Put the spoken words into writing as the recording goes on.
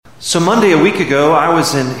So Monday, a week ago, I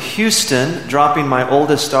was in Houston dropping my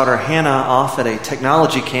oldest daughter, Hannah, off at a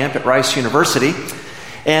technology camp at Rice University.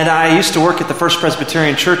 And I used to work at the First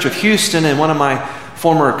Presbyterian Church of Houston, and one of my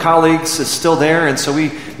former colleagues is still there, and so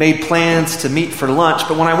we made plans to meet for lunch.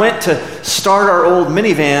 But when I went to start our old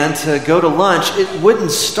minivan to go to lunch, it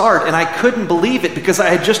wouldn't start, and I couldn't believe it because I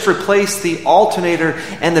had just replaced the alternator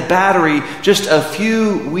and the battery just a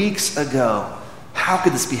few weeks ago. How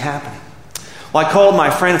could this be happening? Well, I called my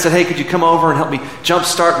friend and said, hey, could you come over and help me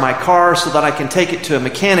jumpstart my car so that I can take it to a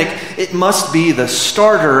mechanic? It must be the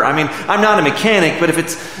starter. I mean, I'm not a mechanic, but if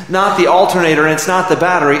it's not the alternator and it's not the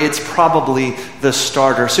battery, it's probably the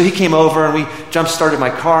starter. So he came over and we jump-started my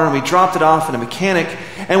car and we dropped it off at a mechanic.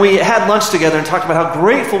 And we had lunch together and talked about how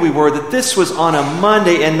grateful we were that this was on a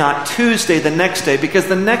Monday and not Tuesday the next day. Because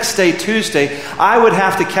the next day, Tuesday, I would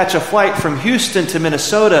have to catch a flight from Houston to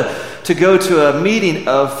Minnesota to go to a meeting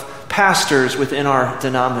of pastors within our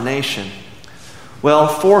denomination. Well,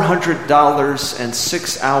 $400 and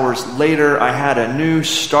 6 hours later, I had a new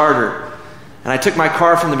starter. And I took my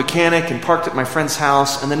car from the mechanic and parked at my friend's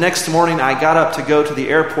house. And the next morning, I got up to go to the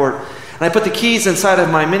airport. And I put the keys inside of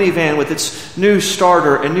my minivan with its new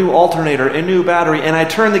starter, a new alternator, a new battery. And I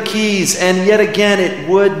turned the keys, and yet again, it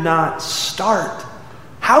would not start.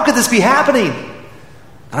 How could this be happening?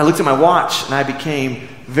 And I looked at my watch, and I became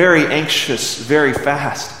very anxious very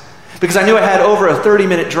fast. Because I knew I had over a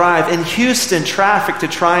 30-minute drive in Houston traffic to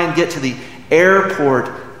try and get to the airport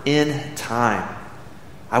in time.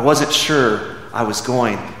 I wasn't sure I was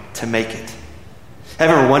going to make it. Have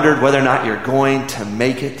you ever wondered whether or not you're going to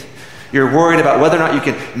make it? You're worried about whether or not you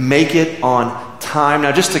can make it on time.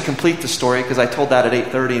 Now, just to complete the story, because I told that at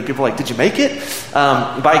 8:30, and people were like, did you make it?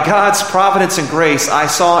 By God's providence and grace, I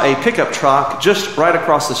saw a pickup truck just right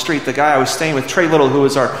across the street. The guy I was staying with, Trey Little, who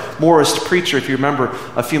was our Morris preacher, if you remember,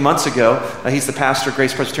 a few months ago. He's the pastor of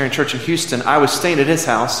Grace Presbyterian Church in Houston. I was staying at his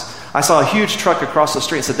house. I saw a huge truck across the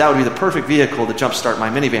street and said that would be the perfect vehicle to jumpstart my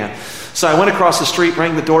minivan. So I went across the street,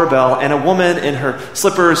 rang the doorbell, and a woman in her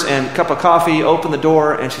slippers and cup of coffee opened the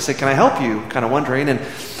door, and she said, can I help you? Kind of wondering. And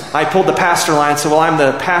I pulled the pastor line and said, well, I'm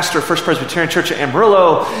the pastor of First Presbyterian Church at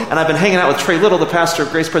Amarillo, and I've been hanging out with Trey Little, the pastor of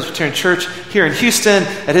Grace Presbyterian Church here in Houston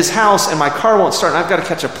at his house, and my car won't start, and I've got to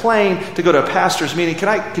catch a plane to go to a pastor's meeting.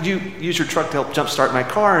 Could you use your truck to help jumpstart my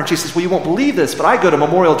car? And she says, well, you won't believe this, but I go to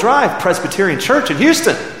Memorial Drive Presbyterian Church in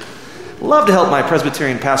Houston. Love to help my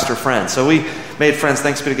Presbyterian pastor friends. So we made friends,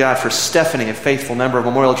 thanks be to God, for Stephanie, a faithful member of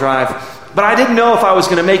Memorial Drive. But I didn't know if I was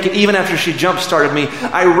going to make it even after she jump-started me.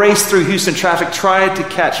 I raced through Houston traffic, tried to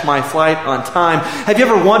catch my flight on time. Have you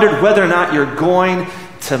ever wondered whether or not you're going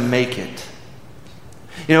to make it?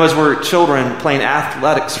 You know, as we're children playing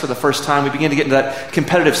athletics for the first time, we begin to get into that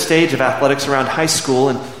competitive stage of athletics around high school.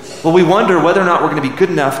 And well, we wonder whether or not we're going to be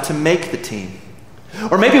good enough to make the team.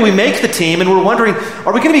 Or maybe we make the team and we're wondering,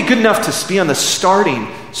 are we going to be good enough to be on the starting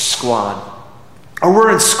squad? Or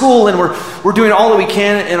we're in school and we're doing all that we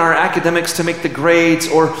can in our academics to make the grades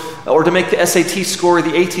or to make the SAT score or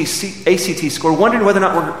the ACT score, wondering whether or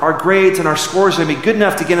not our grades and our scores are going to be good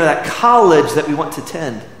enough to get into that college that we want to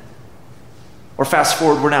attend. Or fast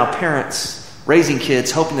forward, we're now parents raising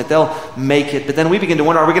kids, hoping that they'll make it. But then we begin to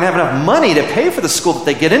wonder, are we going to have enough money to pay for the school that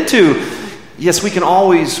they get into? Yes, we can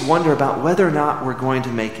always wonder about whether or not we're going to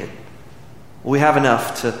make it. Will we have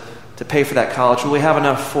enough to pay for that college? Will we have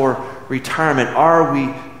enough for retirement? Are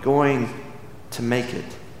we going to make it?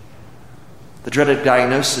 The dreaded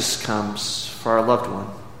diagnosis comes for our loved one.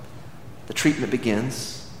 The treatment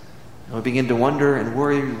begins. And we begin to wonder and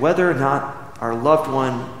worry whether or not our loved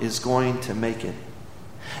one is going to make it.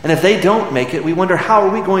 And if they don't make it, we wonder, how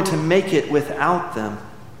are we going to make it without them?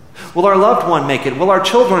 Will our loved one make it? Will our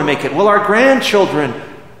children make it? Will our grandchildren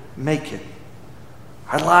make it?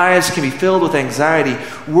 Our lives can be filled with anxiety,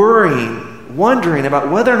 worrying, wondering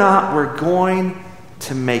about whether or not we're going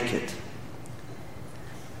to make it.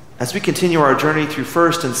 As we continue our journey through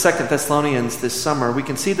 1st and 2nd Thessalonians this summer, we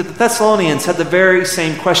can see that the Thessalonians had the very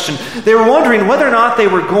same question. They were wondering whether or not they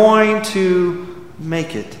were going to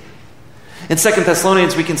make it. In 2nd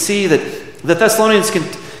Thessalonians, we can see that the Thessalonians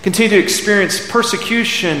continue to experience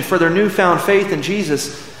persecution for their newfound faith in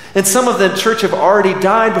Jesus. And some of the church have already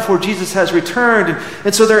died before Jesus has returned.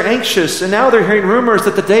 And so they're anxious. And now they're hearing rumors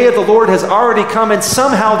that the day of the Lord has already come. And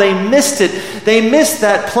somehow they missed it. They missed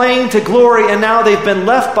that plane to glory. And now they've been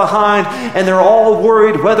left behind. And they're all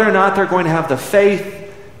worried whether or not they're going to have the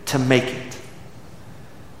faith to make it.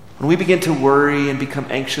 When we begin to worry and become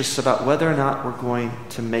anxious about whether or not we're going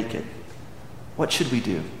to make it, what should we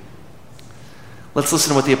do? Let's listen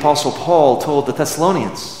to what the Apostle Paul told the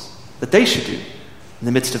Thessalonians that they should do in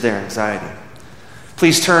the midst of their anxiety.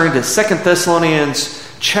 Please turn to 2 Thessalonians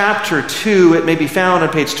chapter 2. It may be found on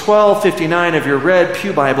page 1259 of your red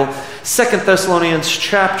pew Bible. 2 Thessalonians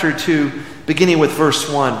chapter 2, beginning with verse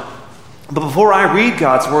 1. But before I read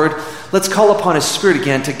God's word, let's call upon His Spirit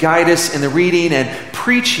again to guide us in the reading and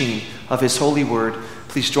preaching of His holy word.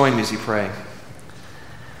 Please join me as we pray.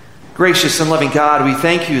 Gracious and loving God, we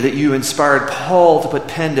thank you that you inspired Paul to put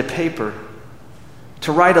pen to paper,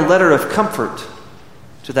 to write a letter of comfort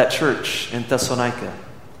to that church in Thessalonica.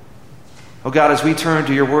 Oh God, as we turn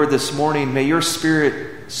to your word this morning, may your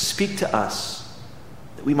Spirit speak to us,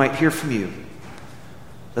 that we might hear from you,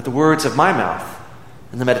 that the words of my mouth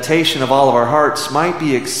and the meditation of all of our hearts might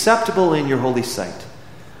be acceptable in your holy sight.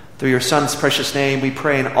 Through your Son's precious name we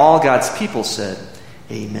pray, and all God's people said,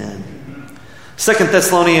 Amen. 2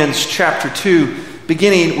 Thessalonians chapter 2,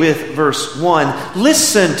 beginning with verse 1.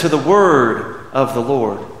 Listen to the word of the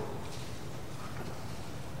Lord.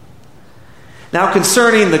 Now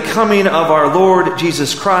concerning the coming of our Lord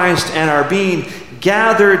Jesus Christ and our being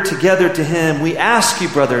gathered together to Him, we ask you,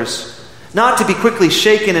 brothers, not to be quickly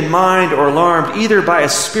shaken in mind or alarmed, either by a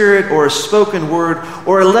spirit or a spoken word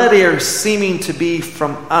or a letter seeming to be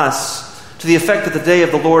from us, to the effect that the day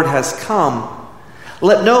of the Lord has come.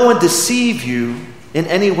 Let no one deceive you in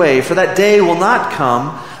any way, for that day will not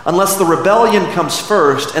come unless the rebellion comes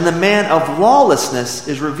first and the man of lawlessness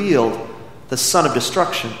is revealed, the son of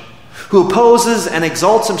destruction, who opposes and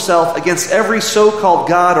exalts himself against every so-called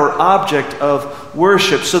God or object of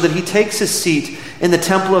worship, so that he takes his seat in the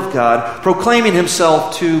temple of God, proclaiming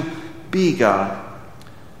himself to be God.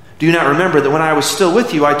 Do you not remember that when I was still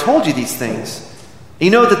with you, I told you these things? You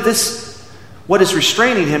know that what is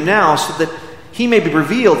restraining him now, so that he may be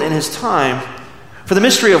revealed in his time. For the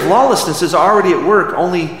mystery of lawlessness is already at work.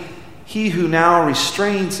 Only he who now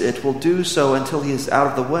restrains it will do so until he is out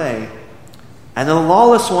of the way. And then the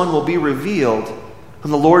lawless one will be revealed,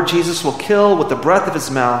 whom the Lord Jesus will kill with the breath of his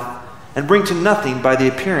mouth and bring to nothing by the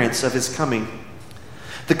appearance of his coming.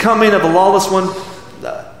 The coming of the lawless one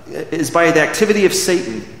is by the activity of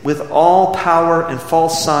Satan, with all power and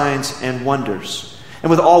false signs and wonders, and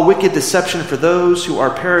with all wicked deception for those who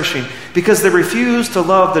are perishing, because they refuse to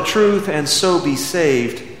love the truth and so be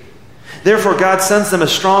saved. Therefore God sends them a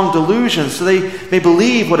strong delusion, so they may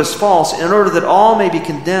believe what is false, in order that all may be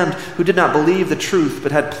condemned who did not believe the truth,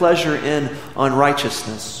 but had pleasure in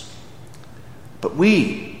unrighteousness. But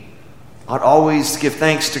we ought always to give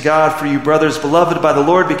thanks to God for you, brothers, beloved by the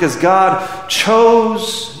Lord, because God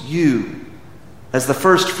chose you as the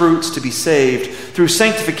first fruits to be saved, through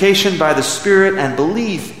sanctification by the Spirit and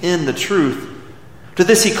belief in the truth. To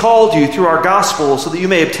this He called you through our gospel, so that you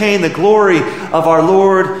may obtain the glory of our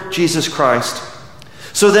Lord Jesus Christ.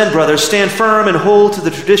 So then, brothers, stand firm and hold to the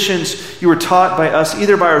traditions you were taught by us,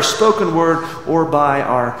 either by our spoken word or by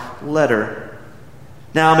our letter.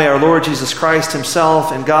 Now may our Lord Jesus Christ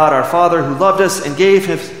Himself and God our Father, who loved us and gave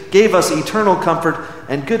us eternal comfort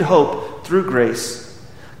and good hope through grace,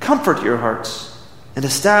 comfort your hearts and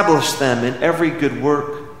establish them in every good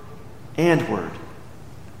work and word.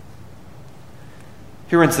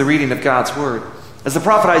 Here ends the reading of God's word. As the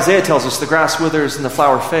prophet Isaiah tells us, the grass withers and the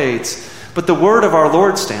flower fades, but the word of our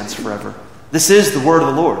Lord stands forever. This is the word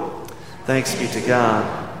of the Lord. Thanks be to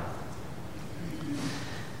God.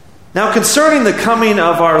 Now concerning the coming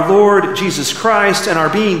of our Lord Jesus Christ and our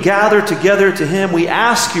being gathered together to Him, we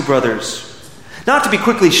ask you, brothers, not to be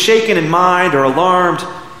quickly shaken in mind or alarmed,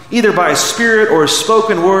 either by a spirit or a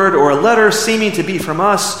spoken word or a letter seeming to be from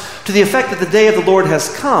us, to the effect that the day of the Lord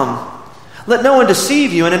has come. Let no one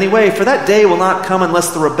deceive you in any way, for that day will not come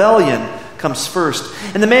unless the rebellion comes first,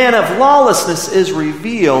 and the man of lawlessness is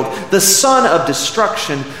revealed, the son of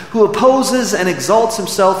destruction, who opposes and exalts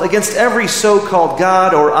himself against every so-called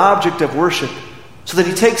God or object of worship, so that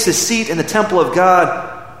he takes his seat in the temple of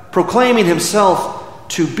God, proclaiming himself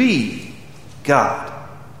to be God.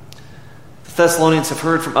 The Thessalonians have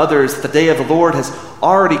heard from others that the day of the Lord has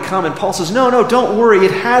already come. And Paul says, no, don't worry.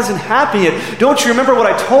 It hasn't happened yet. Don't you remember what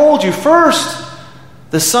I told you first?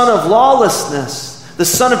 The son of lawlessness, the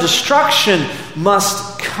son of destruction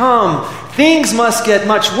must come. Things must get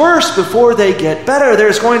much worse before they get better.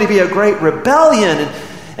 There's going to be a great rebellion.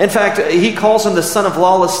 In fact, he calls him the son of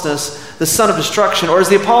lawlessness, the son of destruction. Or as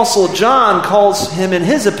the Apostle John calls him in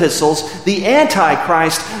his epistles, the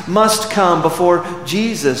Antichrist must come before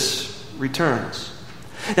Jesus returns.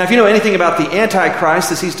 Now, if you know anything about the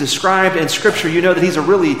Antichrist as he's described in Scripture, you know that he's a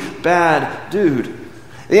really bad dude.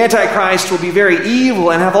 The Antichrist will be very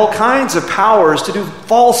evil and have all kinds of powers to do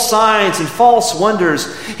false signs and false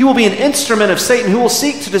wonders. He will be an instrument of Satan who will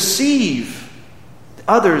seek to deceive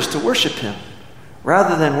others to worship him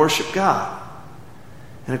rather than worship God.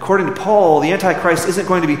 And according to Paul, the Antichrist isn't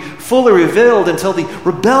going to be fully revealed until the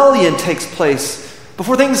rebellion takes place,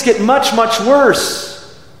 before things get much, much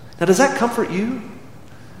worse. Now, does that comfort you?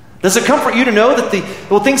 Does it comfort you to know that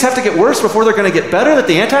things have to get worse before they're going to get better? That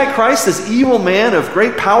the Antichrist, this evil man of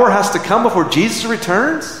great power, has to come before Jesus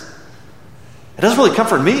returns? It doesn't really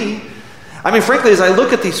comfort me. I mean, frankly, as I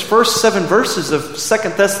look at these first 7 verses of 2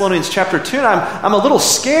 Thessalonians chapter 2, I'm a little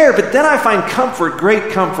scared, but then I find comfort,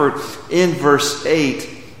 great comfort, in verse 8.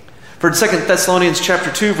 For 2 Thessalonians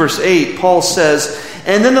chapter 2, verse 8, Paul says,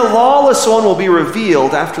 "And then the lawless one will be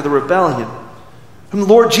revealed after the rebellion, whom the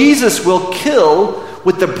Lord Jesus will kill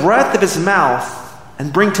with the breath of his mouth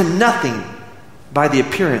and bring to nothing by the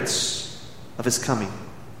appearance of his coming."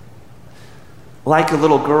 Like a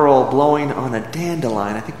little girl blowing on a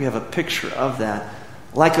dandelion. I think we have a picture of that.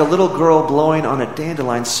 Like a little girl blowing on a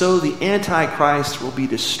dandelion, so the Antichrist will be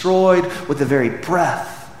destroyed with the very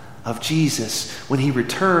breath of Jesus when he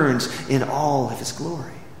returns in all of his glory.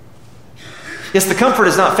 Yes, the comfort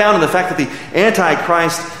is not found in the fact that the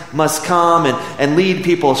Antichrist must come and lead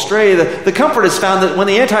people astray. The comfort is found that when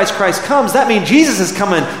the Antichrist comes, that means Jesus is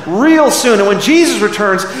coming real soon. And when Jesus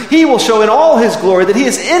returns, he will show in all his glory that he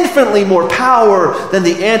is infinitely more power than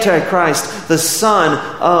the Antichrist, the son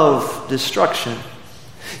of destruction.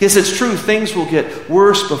 Yes, it's true, things will get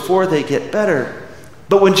worse before they get better.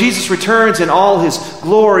 But when Jesus returns in all his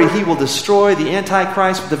glory, he will destroy the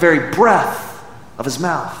Antichrist with the very breath of his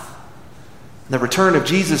mouth. The return of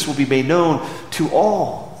Jesus will be made known to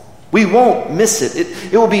all. We won't miss it.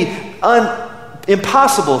 It will be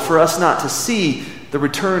impossible for us not to see the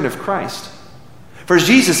return of Christ. For as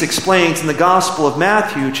Jesus explains in the Gospel of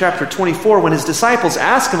Matthew, chapter 24, when his disciples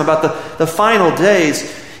ask him about the final days,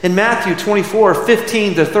 in Matthew 24,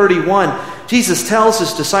 15 to 31, Jesus tells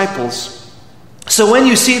his disciples, "So when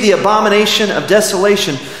you see the abomination of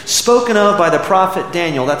desolation spoken of by the prophet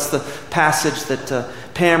Daniel," that's the passage that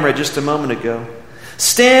Pam read just a moment ago,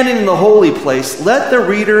 "standing in the holy place, let the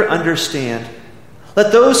reader understand.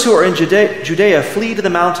 Let those who are in Judea flee to the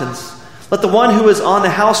mountains. Let the one who is on the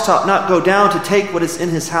housetop not go down to take what is in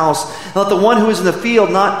his house. And let the one who is in the field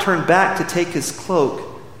not turn back to take his cloak.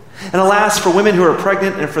 And alas, for women who are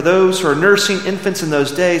pregnant and for those who are nursing infants in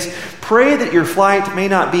those days, pray that your flight may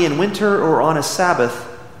not be in winter or on a Sabbath.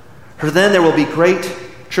 For then there will be great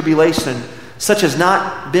tribulation, such as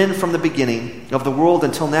not been from the beginning of the world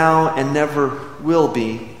until now and never will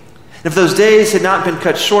be. And if those days had not been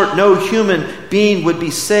cut short, no human being would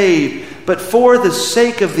be saved. But for the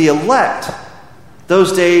sake of the elect,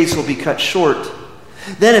 those days will be cut short.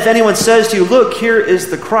 Then if anyone says to you, 'Look, here is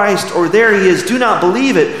the Christ,' or 'There he is,' do not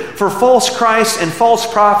believe it. For false Christs and false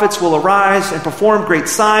prophets will arise and perform great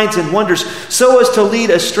signs and wonders, so as to lead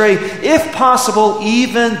astray, if possible,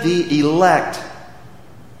 even the elect.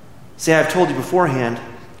 See, I have told you beforehand,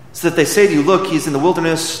 so that they say to you, 'Look, he is in the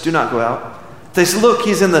wilderness,' do not go out. If they say, 'Look,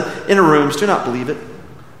 he is in the inner rooms,' do not believe it.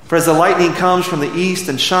 For as the lightning comes from the east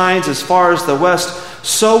and shines as far as the west,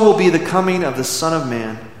 so will be the coming of the Son of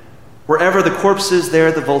Man. Wherever the corpse is,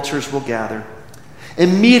 there the vultures will gather.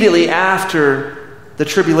 Immediately after the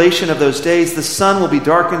tribulation of those days, the sun will be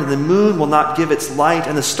darkened, and the moon will not give its light,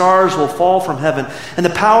 and the stars will fall from heaven, and the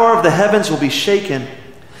power of the heavens will be shaken.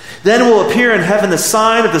 Then will appear in heaven the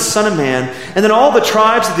sign of the Son of Man, and then all the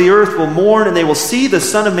tribes of the earth will mourn, and they will see the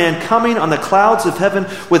Son of Man coming on the clouds of heaven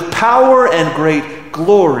with power and great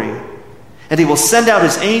glory. And he will send out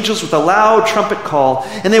his angels with a loud trumpet call,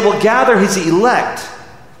 and they will gather his elect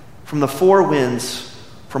from the four winds,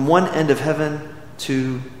 from one end of heaven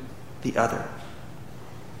to the other."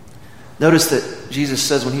 Notice that Jesus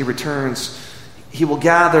says when he returns, he will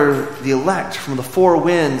gather the elect from the four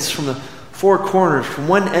winds, from the four corners, from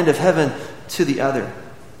one end of heaven to the other.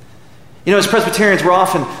 You know, as Presbyterians, we're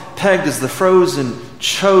often pegged as the frozen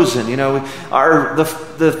chosen. You know,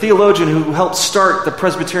 the theologian who helped start the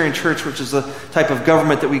Presbyterian Church, which is the type of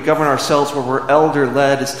government that we govern ourselves where we're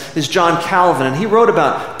elder-led, is John Calvin. And he wrote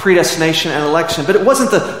about predestination and election, but it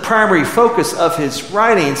wasn't the primary focus of his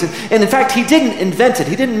writings. And in fact, he didn't invent it.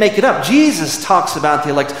 He didn't make it up. Jesus talks about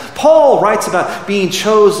the elect. Paul writes about being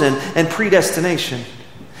chosen and predestination.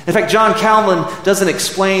 In fact, John Calvin doesn't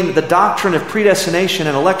explain the doctrine of predestination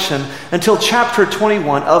and election until chapter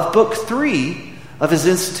 21 of book 3 of his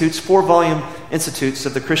Institutes, 4-volume Institutes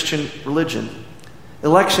of the Christian Religion.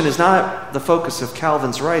 Election is not the focus of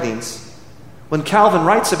Calvin's writings. When Calvin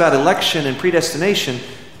writes about election and predestination,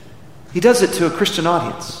 he does it to a Christian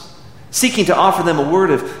audience, seeking to offer them a word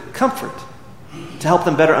of comfort, to help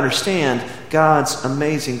them better understand God's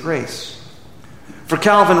amazing grace. For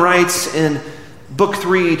Calvin writes in Book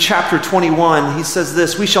 3, chapter 21, he says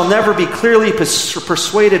this, "We shall never be clearly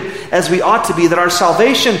persuaded as we ought to be that our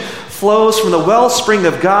salvation flows from the wellspring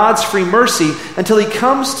of God's free mercy until he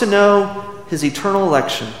comes to know his eternal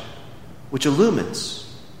election, which illumines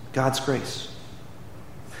God's grace."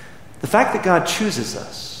 The fact that God chooses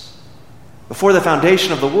us before the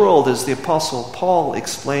foundation of the world, as the Apostle Paul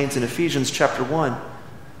explains in Ephesians chapter 1,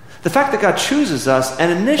 the fact that God chooses us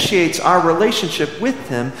and initiates our relationship with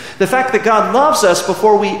him, the fact that God loves us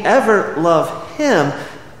before we ever love him,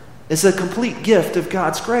 is a complete gift of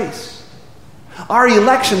God's grace. Our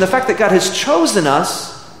election, the fact that God has chosen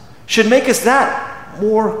us, should make us that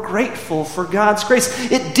more grateful for God's grace.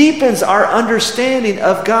 It deepens our understanding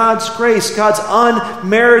of God's grace, God's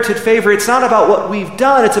unmerited favor. It's not about what we've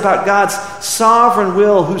done, it's about God's sovereign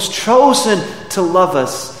will, who's chosen to love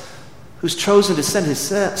us, who's chosen to send his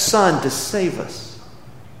Son to save us.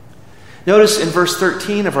 Notice in verse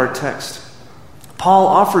 13 of our text, Paul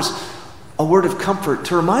offers a word of comfort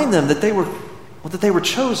to remind them that they were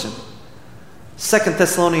chosen. 2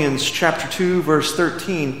 Thessalonians chapter 2, verse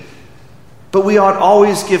 13, "But we ought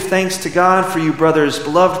always give thanks to God for you, brothers,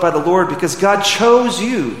 beloved by the Lord, because God chose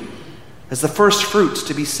you as the first fruits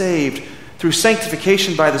to be saved through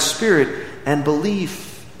sanctification by the Spirit and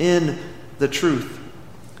belief in the truth."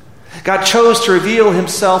 God chose to reveal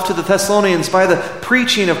himself to the Thessalonians by the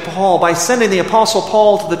preaching of Paul, by sending the Apostle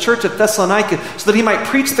Paul to the church of Thessalonica so that he might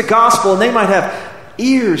preach the gospel and they might have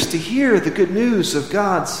ears to hear the good news of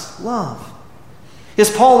God's love. Yes,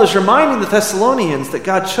 Paul is reminding the Thessalonians that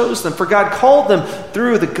God chose them, for God called them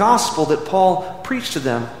through the gospel that Paul preached to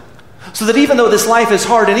them. So that even though this life is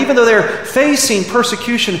hard, and even though they're facing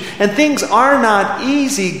persecution, and things are not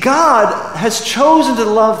easy, God has chosen to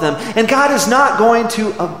love them, and God is not going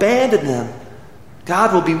to abandon them.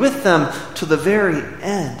 God will be with them to the very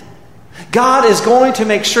end. God is going to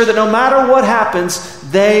make sure that no matter what happens,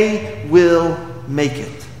 they will make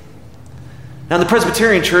it. Now, in the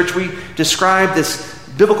Presbyterian Church, we describe this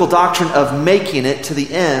biblical doctrine of making it to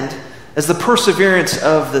the end as the perseverance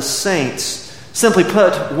of the saints. Simply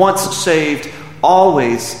put, once saved,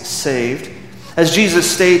 always saved. As Jesus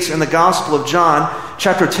states in the Gospel of John,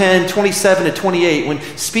 chapter 10, 27 to 28, when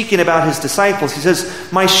speaking about his disciples, he says,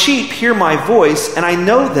 "My sheep hear my voice, and I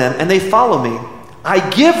know them, and they follow me. I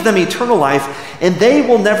give them eternal life, and they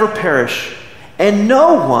will never perish, and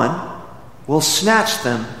no one will snatch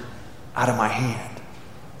them out of my hand."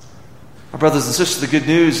 My brothers and sisters, the good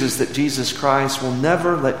news is that Jesus Christ will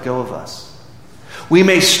never let go of us. We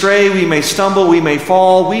may stray, we may stumble, we may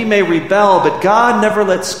fall, we may rebel, but God never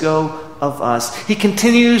lets go of us. He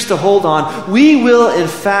continues to hold on. We will, in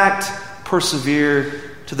fact, persevere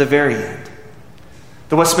to the very end.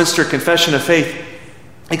 The Westminster Confession of Faith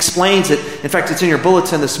explains it. In fact, it's in your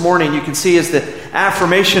bulletin this morning. You can see as the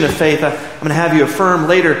affirmation of faith. I'm going to have you affirm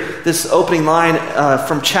later this opening line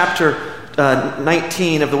from chapter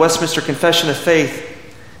 19 of the Westminster Confession of Faith.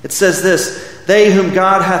 It says this: "They whom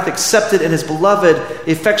God hath accepted in his beloved,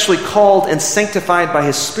 effectually called and sanctified by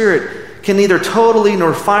his Spirit, can neither totally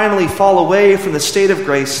nor finally fall away from the state of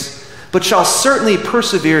grace, but shall certainly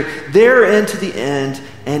persevere therein to the end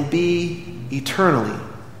and be eternally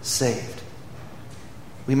saved."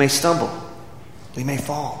 We may stumble. We may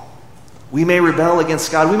fall. We may rebel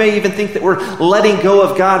against God. We may even think that we're letting go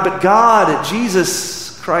of God, but God,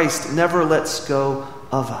 Jesus Christ, never lets go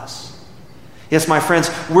of us. Yes, my friends,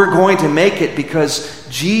 we're going to make it because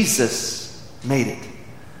Jesus made it.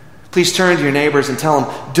 Please turn to your neighbors and tell them,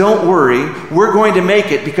 don't worry, we're going to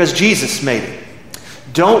make it because Jesus made it.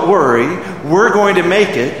 Don't worry, we're going to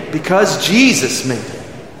make it because Jesus made it.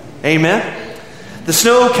 Amen? The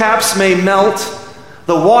snow caps may melt,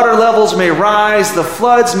 the water levels may rise, the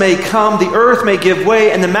floods may come, the earth may give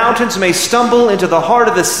way, and the mountains may stumble into the heart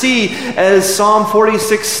of the sea, as Psalm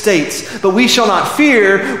 46 states. But we shall not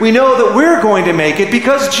fear. We know that we're going to make it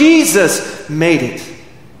because Jesus made it.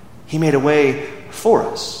 He made a way for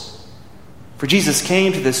us. For Jesus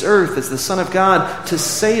came to this earth as the Son of God to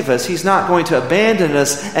save us. He's not going to abandon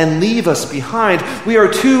us and leave us behind. We are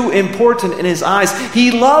too important in His eyes.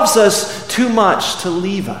 He loves us too much to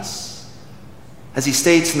leave us. As He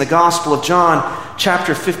states in the Gospel of John,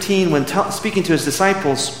 chapter 15, when speaking to His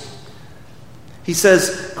disciples, He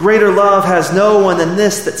says, "Greater love has no one than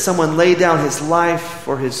this, that someone lay down his life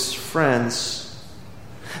for his friends."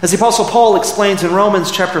 As the Apostle Paul explains in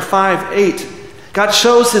Romans chapter 5, 8, God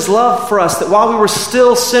shows His love for us, that while we were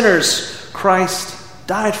still sinners, Christ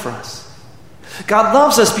died for us. God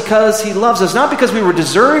loves us because He loves us, not because we were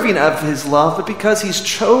deserving of His love, but because He's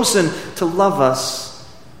chosen to love us,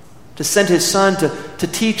 to send His Son to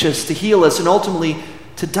teach us, to heal us, and ultimately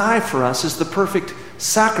to die for us as the perfect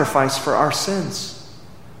sacrifice for our sins,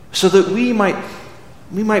 so that we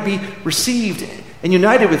might be received and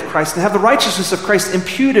united with Christ and have the righteousness of Christ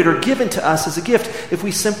imputed or given to us as a gift if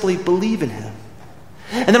we simply believe in him.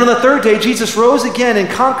 And then on the third day, Jesus rose again and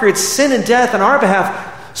conquered sin and death on our behalf,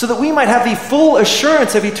 so that we might have the full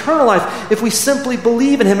assurance of eternal life if we simply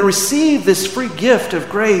believe in him and receive this free gift of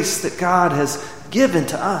grace that God has given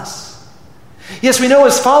to us. Yes, we know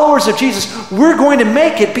as followers of Jesus, we're going to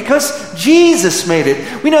make it because Jesus made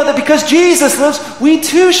it. We know that because Jesus lives, we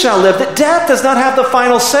too shall live, that death does not have the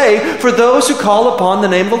final say for those who call upon the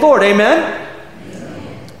name of the Lord. Amen?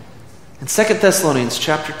 Amen. In 2 Thessalonians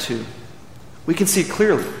chapter 2, we can see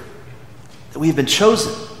clearly that we have been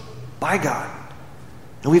chosen by God.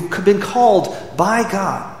 And we've been called by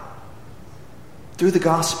God through the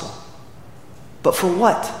gospel. But for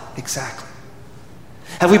what exactly?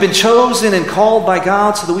 Have we been chosen and called by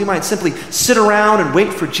God so that we might simply sit around and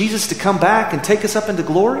wait for Jesus to come back and take us up into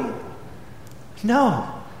glory? No.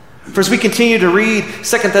 For as we continue to read 2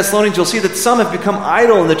 Thessalonians, you'll see that some have become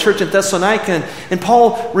idle in the church in Thessalonica, and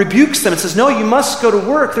Paul rebukes them and says, no, you must go to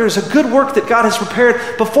work. There is a good work that God has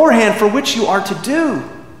prepared beforehand for which you are to do.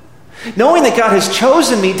 Knowing that God has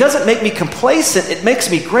chosen me doesn't make me complacent. It makes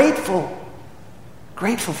me grateful.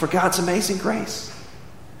 Grateful for God's amazing grace.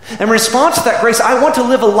 And in response to that grace, I want to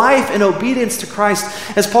live a life in obedience to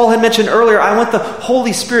Christ. As Paul had mentioned earlier, I want the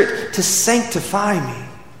Holy Spirit to sanctify me.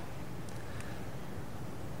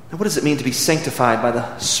 Now, what does it mean to be sanctified by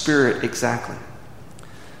the Spirit exactly?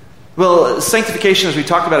 Well, sanctification, as we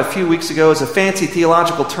talked about a few weeks ago, is a fancy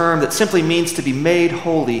theological term that simply means to be made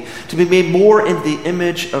holy, to be made more in the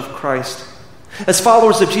image of Christ. As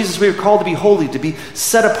followers of Jesus, we are called to be holy, to be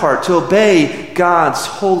set apart, to obey God's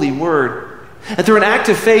holy word. And through an act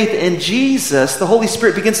of faith in Jesus, the Holy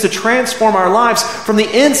Spirit begins to transform our lives from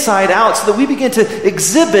the inside out so that we begin to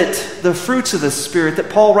exhibit the fruits of the Spirit that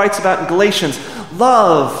Paul writes about in Galatians: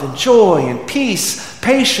 love and joy and peace,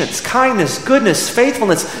 patience, kindness, goodness,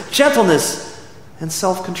 faithfulness, gentleness, and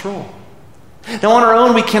self-control. Now, on our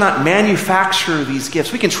own, we cannot manufacture these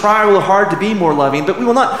gifts. We can try real hard to be more loving, but we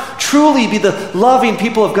will not truly be the loving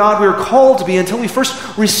people of God we are called to be until we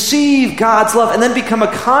first receive God's love and then become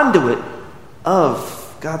a conduit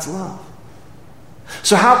of God's love.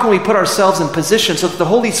 So how can we put ourselves in position so that the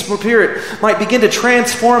Holy Spirit might begin to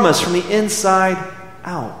transform us from the inside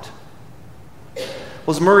out?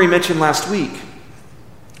 Well, as Murray mentioned last week,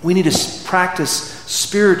 we need to practice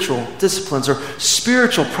spiritual disciplines or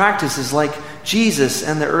spiritual practices like Jesus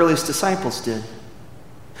and the earliest disciples did.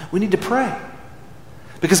 We need to pray.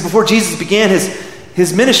 Because before Jesus began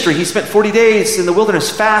his ministry, he spent 40 days in the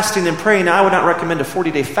wilderness fasting and praying. Now, I would not recommend a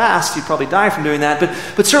 40-day fast. You'd probably die from doing that.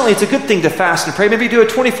 But certainly it's a good thing to fast and pray. Maybe do a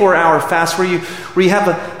 24-hour fast where you have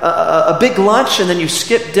a big lunch and then you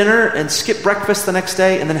skip dinner and skip breakfast the next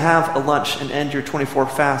day and then have a lunch and end your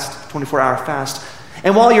 24-hour fast.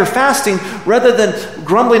 And while you're fasting, rather than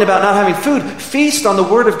grumbling about not having food, feast on the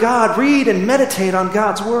Word of God. Read and meditate on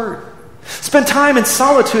God's Word. Spend time in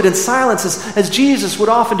solitude and silence as Jesus would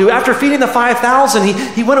often do. After feeding the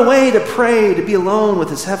 5,000, he went away to pray, to be alone with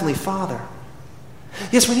his Heavenly Father.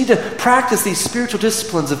 Yes, we need to practice these spiritual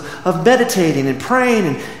disciplines of meditating and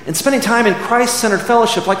praying and spending time in Christ-centered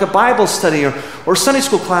fellowship like a Bible study or Sunday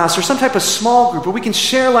school class or some type of small group where we can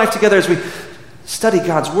share life together as we study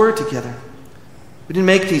God's Word together. We need to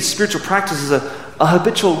make these spiritual practices a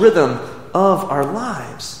habitual rhythm of our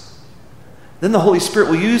lives. Then the Holy Spirit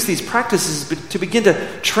will use these practices to begin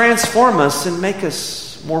to transform us and make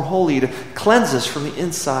us more holy, to cleanse us from the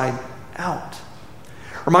inside out.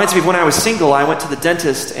 Reminds me of when I was single, I went to the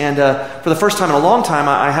dentist, and for the first time in a long time,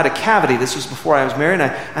 I had a cavity. This was before I was married. I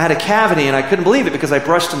had a cavity, and I couldn't believe it because I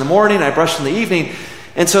brushed in the morning, I brushed in the evening.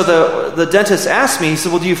 And so the dentist asked me, he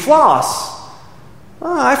said, well, do you floss?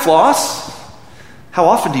 Oh, I floss. How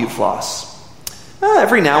often do you floss?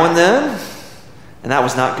 Every now and then. And that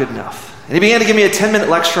was not good enough. And he began to give me a 10-minute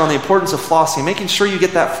lecture on the importance of flossing, making sure you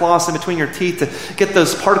get that floss in between your teeth to get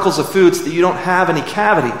those particles of food so that you don't have any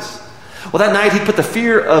cavities. Well, that night he put the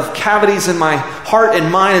fear of cavities in my heart and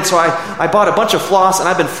mind, and so I bought a bunch of floss, and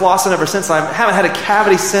I've been flossing ever since. I haven't had a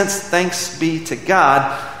cavity since, thanks be to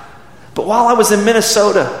God. But while I was in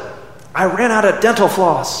Minnesota, I ran out of dental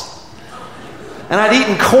floss. And I'd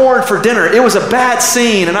eaten corn for dinner. It was a bad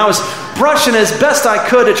scene, and I was brushing as best I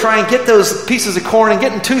could to try and get those pieces of corn and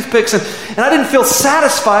getting toothpicks, and I didn't feel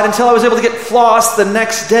satisfied until I was able to get floss the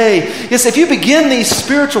next day. Yes, if you begin these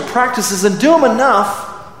spiritual practices and do them enough,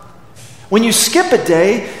 when you skip a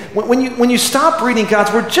day, when you stop reading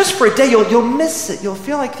God's Word just for a day, you'll miss it. You'll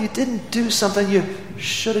feel like you didn't do something you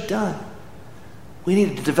should have done. We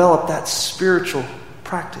need to develop that spiritual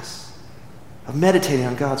practice. of meditating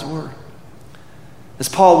on God's word. As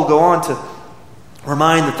Paul will go on to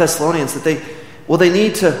remind the Thessalonians that they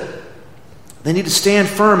need to stand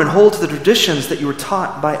firm and hold to the traditions that you were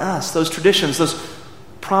taught by us. Those traditions, those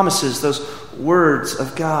promises, those words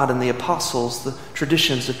of God and the apostles, the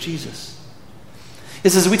traditions of Jesus.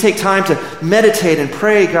 It says we take time to meditate and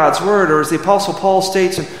pray God's word, or as the Apostle Paul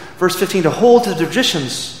states in verse 15, to hold to the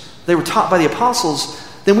traditions they were taught by the apostles,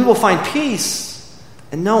 then we will find peace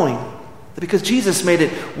in knowing that because Jesus made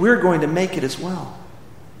it, we're going to make it as well.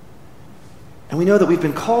 And we know that we've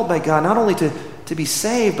been called by God not only to be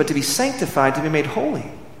saved, but to be sanctified, to be made holy.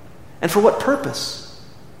 And for what purpose?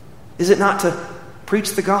 Is it not to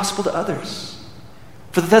preach the gospel to others?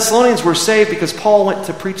 For the Thessalonians were saved because Paul went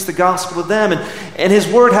to preach the gospel to them. And his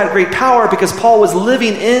word had great power because Paul was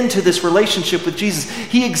living into this relationship with Jesus.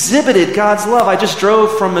 He exhibited God's love. I just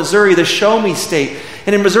drove from Missouri, the show me state.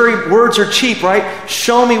 And in Missouri, words are cheap, right?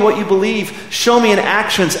 Show me what you believe. Show me in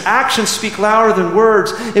actions. Actions speak louder than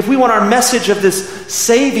words. If we want our message of this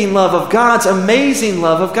saving love, of God's amazing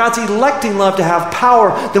love, of God's electing love to have power,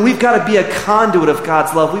 then we've got to be a conduit of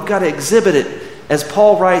God's love. We've got to exhibit it. As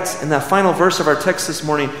Paul writes in that final verse of our text this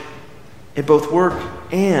morning, in both work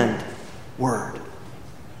and word.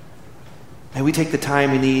 May we take the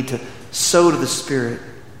time we need to sow to the Spirit,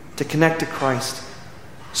 to connect to Christ,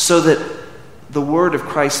 so that the word of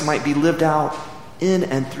Christ might be lived out in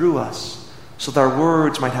and through us, so that our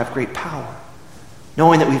words might have great power,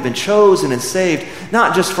 knowing that we've been chosen and saved,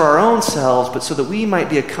 not just for our own selves, but so that we might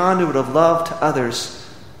be a conduit of love to others,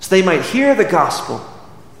 so they might hear the gospel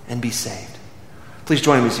and be saved. Please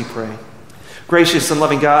join me as you pray. Gracious and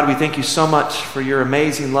loving God, we thank you so much for your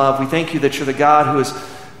amazing love. We thank you that you're the God who has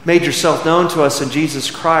made yourself known to us in Jesus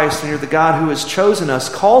Christ, and you're the God who has chosen us,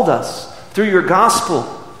 called us through your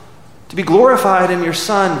gospel to be glorified in your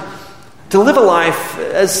Son, to live a life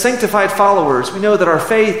as sanctified followers. We know that our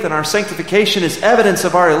faith and our sanctification is evidence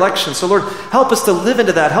of our election. So Lord, help us to live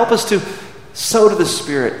into that. Help us to sow to the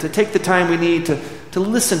Spirit, to take the time we need to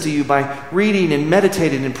listen to you by reading and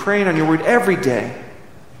meditating and praying on your word every day,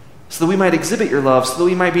 so that we might exhibit your love, so that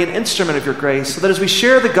we might be an instrument of your grace, so that as we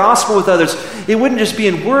share the gospel with others, it wouldn't just be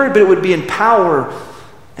in word, but it would be in power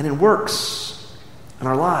and in works in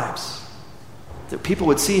our lives. That people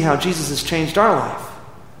would see how Jesus has changed our life,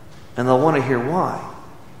 and they'll want to hear why,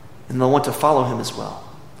 and they'll want to follow him as well.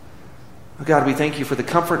 Oh God, we thank you for the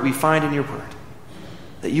comfort we find in your word,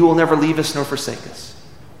 that you will never leave us nor forsake us.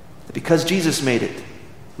 That because Jesus made it,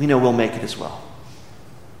 we know we'll make it as well.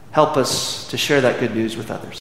 Help us to share that good news with others.